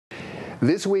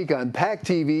This week on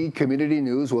PACTV Community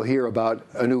News, we'll hear about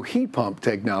a new heat pump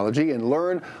technology and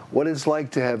learn what it's like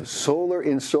to have solar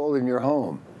installed in your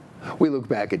home. We look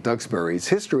back at Duxbury's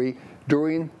history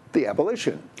during the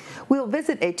abolition. We'll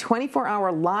visit a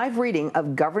 24-hour live reading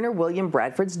of Governor William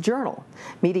Bradford's journal,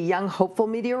 meet a young hopeful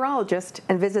meteorologist,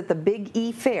 and visit the Big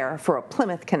E Fair for a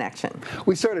Plymouth connection.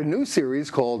 We start a new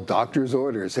series called Doctor's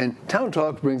Orders, and Town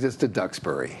Talk brings us to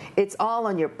Duxbury. It's all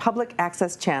on your public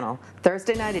access channel,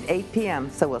 Thursday night at 8 p.m.,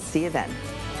 so we'll see you then.